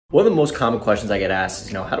One of the most common questions I get asked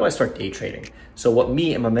is, how do I start day trading? So what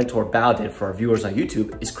me and my mentor Bao did for our viewers on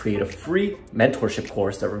YouTube is create a free mentorship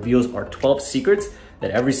course that reveals our 12 secrets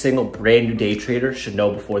that every single brand new day trader should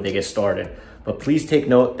know before they get started. But please take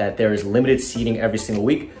note that there is limited seating every single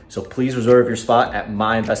week. So please reserve your spot at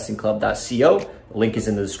myinvestingclub.co. The link is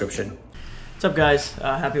in the description. What's up, guys?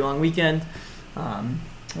 Happy long weekend. I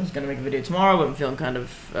was gonna make a video tomorrow, but I'm feeling kind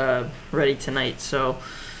of ready tonight. So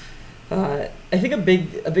I think a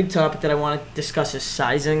big topic that I want to discuss is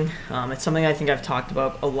sizing. It's something I think I've talked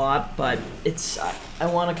about a lot, but I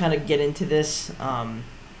want to kind of get into this, and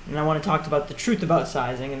I want to talk about the truth about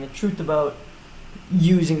sizing and the truth about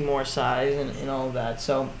using more size and all of that.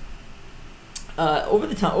 So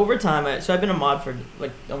over time, so I've been a mod for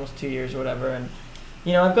like almost 2 years or whatever, and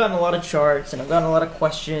I've gotten a lot of charts and I've gotten a lot of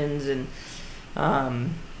questions, and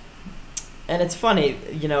it's funny,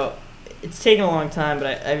 it's taken a long time,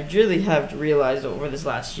 but I really have realized over this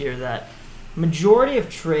last year that majority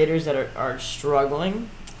of traders that are struggling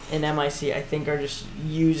in MIC, I think, are just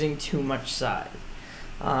using too much size.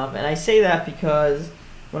 And I say that because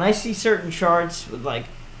when I see certain charts with like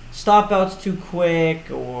stop outs too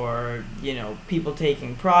quick, or people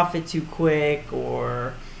taking profit too quick,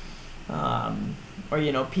 or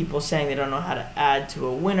people saying they don't know how to add to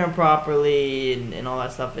a winner properly and all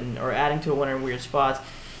that stuff, or adding to a winner in weird spots.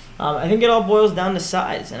 I think it all boils down to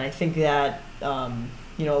size, and I think that a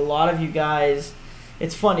lot of you guys,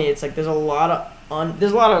 it's funny. It's like there's a lot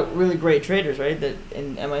of really great traders, right? That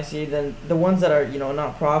in MIC, then the ones that are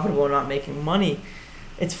not profitable or not making money.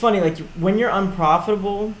 It's funny, like when you're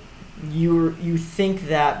unprofitable, you think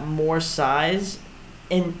that more size,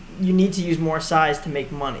 and you need to use more size to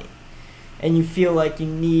make money, and you feel like you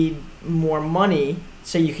need more money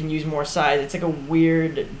so you can use more size. It's like a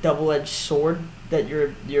weird double-edged sword that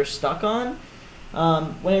you're stuck on,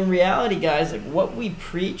 when in reality, guys, like what we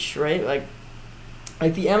preach, right,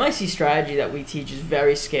 like the MIC strategy that we teach is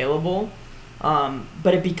very scalable,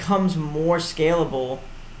 but it becomes more scalable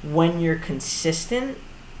when you're consistent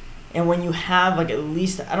and when you have like at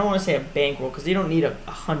least, I don't want to say a bankroll because you don't need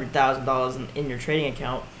 $100,000 in your trading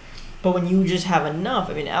account, but when you just have enough.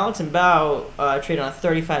 I mean, Alex and Bao trade on a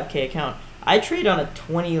 35K account. I trade on a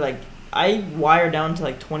 20, I wire down to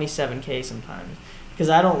like 27K sometimes because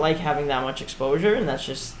I don't like having that much exposure, and that's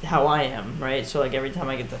just how I am, right? So like every time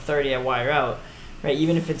I get to 30, I wire out, right?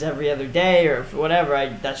 Even if it's every other day or whatever,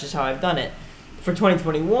 that's just how I've done it. For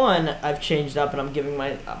 2021, I've changed up, and I'm giving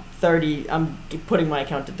my 30. I'm putting my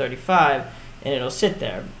account to 35, and it'll sit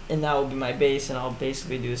there, and that will be my base, and I'll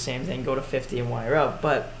basically do the same thing, go to 50 and wire out.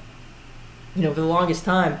 But for the longest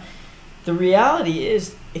time, the reality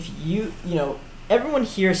is, if everyone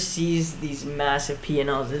here sees these massive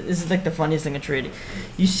P&Ls. This is like the funniest thing in trading.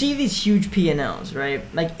 You see these huge P&Ls, right?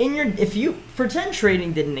 Like if you pretend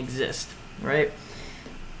trading didn't exist, right?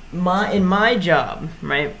 In my job,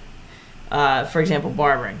 right? For example,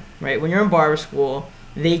 barbering, right? When you're in barber school,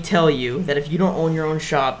 they tell you that if you don't own your own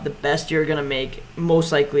shop, the best you're gonna make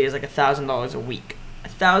most likely is like $1,000 a week.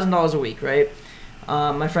 $1,000 a week, right?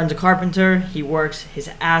 My friend's a carpenter. He works his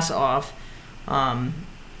ass off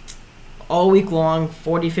all week long,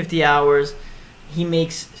 40, 50 hours. He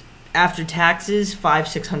makes, after taxes,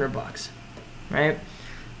 $500-600, right?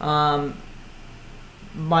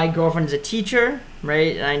 My girlfriend's a teacher,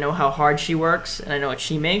 right? And I know how hard she works, and I know what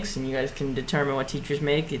she makes, and you guys can determine what teachers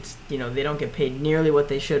make. It's, they don't get paid nearly what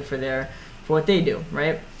they should for what they do,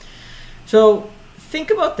 right? So think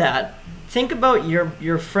about that. Think about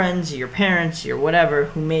your friends, your parents, your whatever,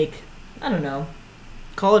 who make, I don't know,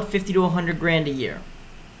 call it 50 to 100 grand a year,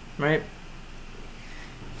 right?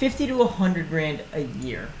 50 to 100 grand a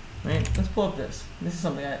year, right? Let's pull up this. This is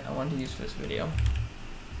something I wanted to use for this video.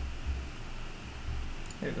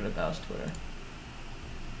 Here, go to Bao's Twitter.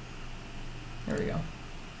 There we go.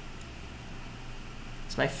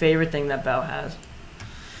 It's my favorite thing that Bao has.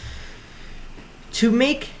 To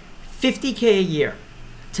make 50K a year,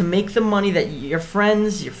 to make the money that your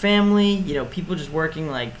friends, your family, people just working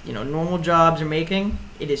like, normal jobs are making,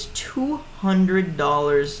 it is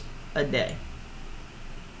 $200 a day.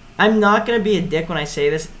 I'm not going to be a dick when I say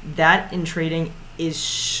this. That in trading is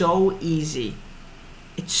so easy.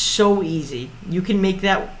 It's so easy. You can make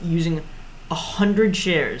that using 100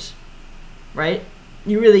 shares, right?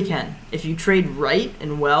 You really can. If you trade right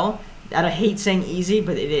and well, I hate saying easy,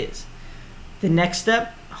 but it is. The next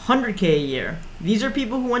step, 100K a year. These are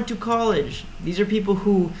people who went to college. These are people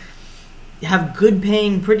who have good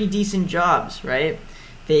paying, pretty decent jobs, right?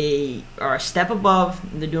 They are a step above,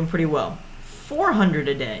 and they're doing pretty well. 400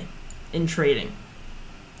 a day in trading.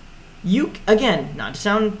 You, again, not to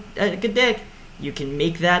sound like a dick, you can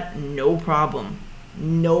make that no problem.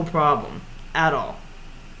 No problem at all.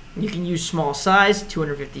 You can use small size,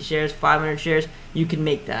 250 shares, 500 shares. You can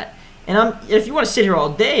make that. And if you want to sit here all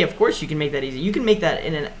day, of course you can make that easy. You can make that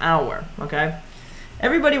in an hour, okay?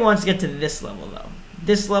 Everybody wants to get to this level, though.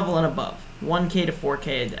 This level and above. 1K to 4K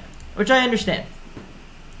a day, which I understand,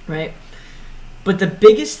 right? But the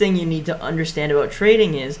biggest thing you need to understand about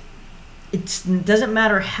trading is it doesn't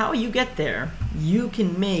matter how you get there. You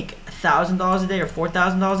can make $1,000 a day or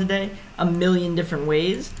 $4,000 a day a million different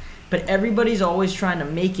ways, but everybody's always trying to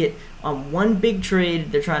make it on one big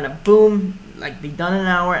trade. They're trying to boom, like be done in an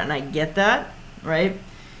hour, and I get that, right?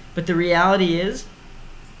 But the reality is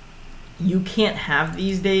you can't have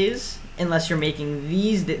these days unless you're making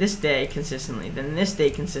this day consistently, then this day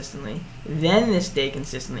consistently, then this day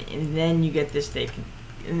consistently, and then you get this day,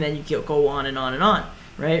 and then you go on and on and on,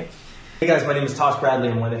 right? Hey guys, my name is Tosh Bradley.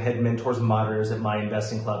 I'm one of the head mentors and moderators at My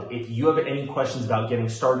Investing Club. If you have any questions about getting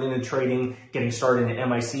started in trading, getting started in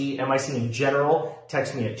MIC in general,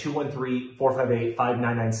 text me at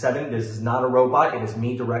 213-458-5997. This is not a robot. It is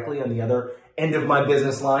me directly on the other end of my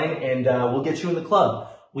business line, and we'll get you in the club.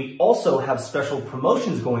 We also have special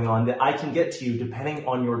promotions going on that I can get to you depending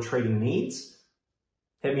on your trading needs.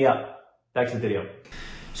 Hit me up. Back to the video.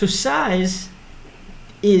 So size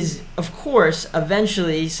is, of course,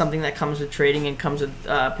 eventually something that comes with trading and comes with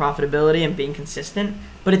profitability and being consistent,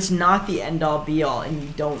 but it's not the end-all be-all, and you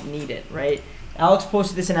don't need it, right? Alex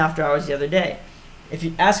posted this in After Hours the other day. If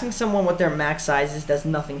you're asking someone what their max size is, does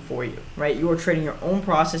nothing for you, right? You are trading your own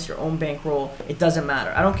process, your own bankroll. It doesn't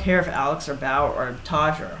matter. I don't care if Alex or Bao or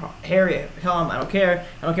Tosh or Harry, Tom, I don't care.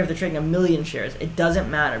 I don't care if they're trading 1,000,000 shares. It doesn't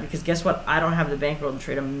matter, because guess what? I don't have the bankroll to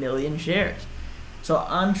trade 1,000,000 shares. So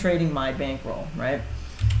I'm trading my bankroll, right?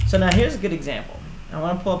 So now here's a good example. I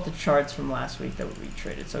want to pull up the charts from last week that we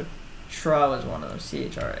traded. So TRA was one of them,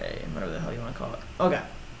 CHRA, whatever the hell you want to call it. Okay.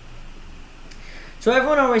 So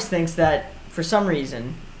everyone always thinks that for some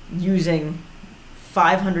reason using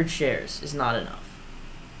 500 shares is not enough,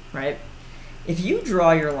 right? If you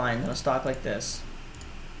draw your lines on a stock like this,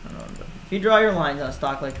 if you draw your lines on a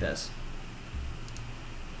stock like this,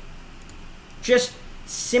 just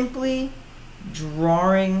simply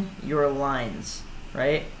drawing your lines,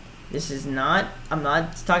 right? This is not, I'm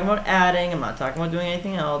not talking about adding, I'm not talking about doing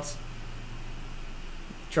anything else.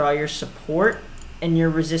 Draw your support and your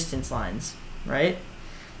resistance lines, right?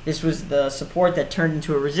 This was the support that turned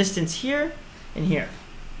into a resistance here and here.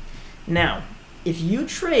 Now, if you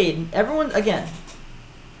trade, everyone's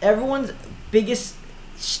biggest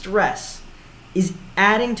stress is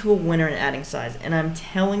adding to a winner and adding size. And I'm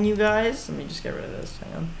telling you guys, let me just get rid of this,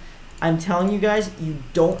 hang on. I'm telling you guys, you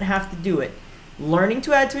don't have to do it. Learning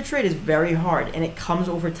to add to a trade is very hard, and it comes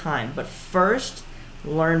over time. But first,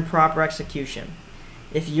 learn proper execution.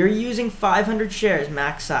 If you're using 500 shares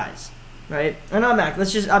max size, right? Or not max.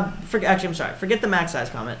 Let's just actually, I'm sorry. Forget the max size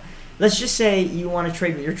comment. Let's just say you want to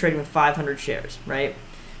trade. You're trading with 500 shares, right?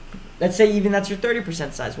 Let's say even that's your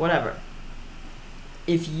 30% size, whatever.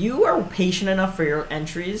 If you are patient enough for your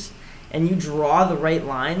entries and you draw the right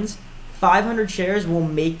lines, 500 shares will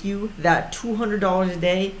make you that $200 a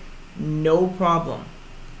day, no problem.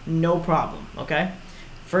 No problem, okay?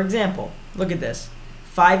 For example, look at this.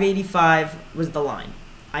 585 was the line.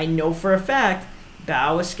 I know for a fact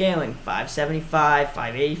Bao is scaling 575,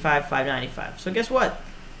 585, 595. So guess what?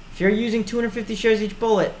 If you're using 250 shares each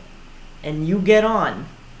bullet and you get on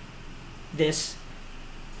this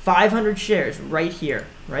 500 shares right here,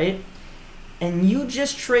 right? And you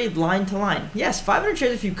just trade line to line. Yes, 500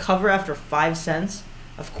 shares if you cover after 5 cents,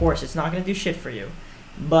 of course, it's not going to do shit for you.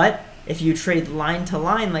 But if you trade line to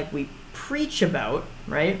line like we preach about,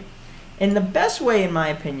 right? And the best way, in my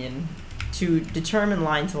opinion, to determine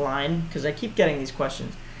line to line, because I keep getting these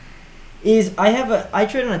questions, is I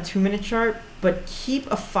trade on a 2-minute chart, but keep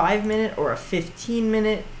a 5-minute or a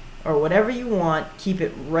 15-minute or whatever you want. Keep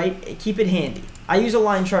it handy. I use a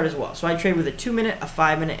line chart as well, so I trade with a 2-minute, a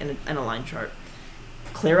 5-minute, and a line chart.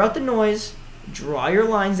 Clear out the noise. Draw your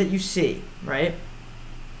lines that you see, right?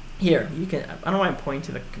 Here, you can. I don't know why I'm pointing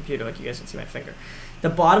to the computer like you guys can see my finger. The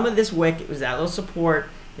bottom of this wick was that little support.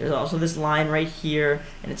 There's also this line right here,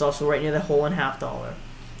 and it's also right near the hole in $50.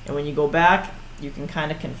 And when you go back, you can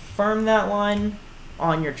kind of confirm that line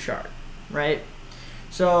on your chart, right?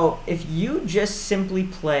 So if you just simply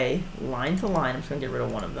play line to line, I'm just gonna get rid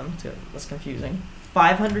of one of them, it's less confusing.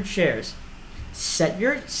 500 shares. Set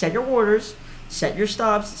your orders, set your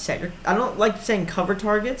stops, I don't like saying cover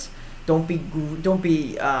targets. Don't be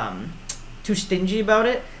too stingy about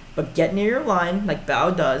it, but get near your line like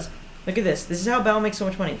Bao does. Look at this. This is how Bao makes so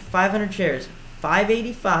much money. 500 shares,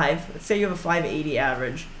 585. Let's say you have a 580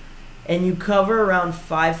 average, and you cover around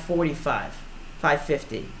 545.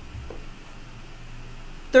 550.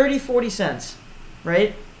 30, 40 cents,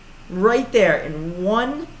 right? Right there in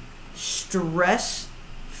one stress-free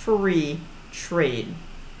trade.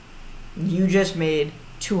 You just made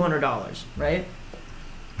 $200, right?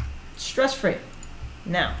 Stress-free.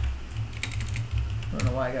 Now, I don't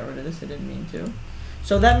know why I got rid of this. I didn't mean to.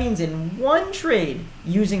 So that means in one trade,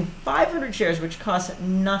 using 500 shares, which costs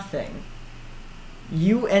nothing,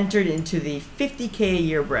 you entered into the 50K a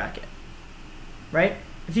year bracket, right?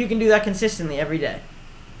 If you can do that consistently every day,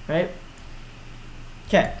 right?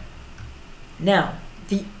 Okay. Now,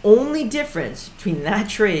 the only difference between that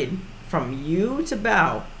trade from you to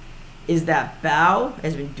Bao is that Bao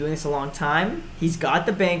has been doing this a long time. He's got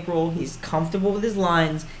the bankroll, he's comfortable with his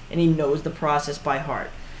lines, and he knows the process by heart.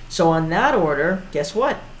 So on that order, guess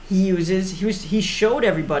what? He showed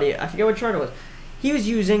everybody, I forget what chart it was, he was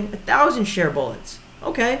using 1,000 share bullets.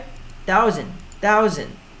 Okay,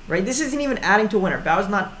 1,000, right? This isn't even adding to a winner. Bao's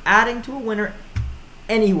not adding to a winner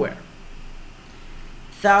anywhere.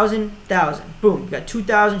 1,000, boom, you got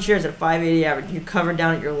 2,000 shares at a 580 average. You cover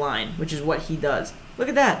down at your line, which is what he does. Look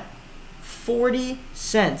at that, 40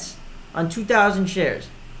 cents on 2,000 shares.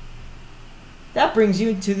 That brings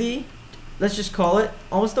you to the, let's just call it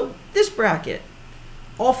almost this bracket,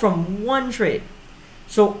 all from one trade.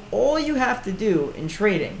 So all you have to do in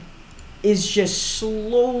trading is just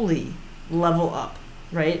slowly level up,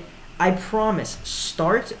 right? I promise,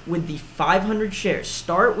 start with the 500 shares,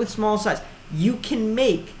 start with small size. You can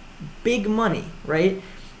make big money, right?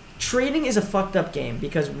 Trading is a fucked up game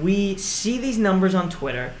because we see these numbers on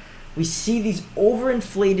Twitter, we see these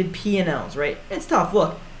overinflated P&Ls, right? It's tough.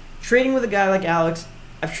 Look, trading with a guy like Alex,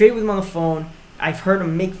 I've traded with him on the phone, I've heard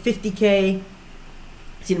him make 50K,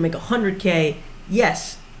 seen him make 100K.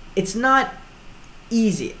 Yes, it's not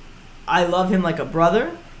easy. I love him like a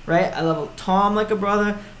brother, right? I love Tom like a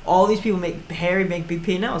brother. All these people make big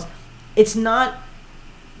P&Ls. It's not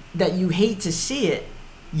that you hate to see it,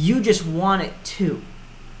 you just want it too,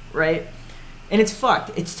 right? And it's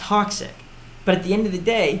fucked, it's toxic. But at the end of the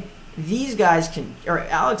day, these guys can, or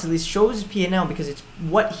Alex at least shows his P&L because it's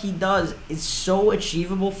what he does is so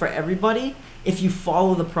achievable for everybody if you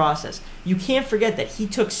follow the process. You can't forget that he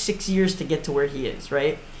took 6 years to get to where he is,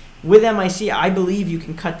 right? With MIC, I believe you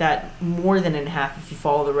can cut that more than in half if you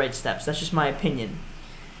follow the right steps. That's just my opinion.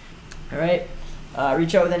 All right.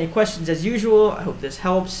 Reach out with any questions as usual. I hope this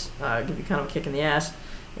helps. Give you kind of a kick in the ass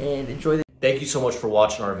and enjoy the. Thank you so much for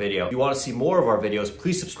watching our video. If you want to see more of our videos,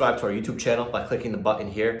 please subscribe to our YouTube channel by clicking the button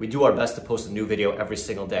here. We do our best to post a new video every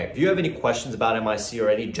single day. If you have any questions about MIC or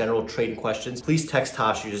any general trading questions, please text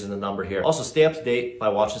Tosh using the number here. Also, stay up to date by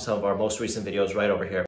watching some of our most recent videos right over here.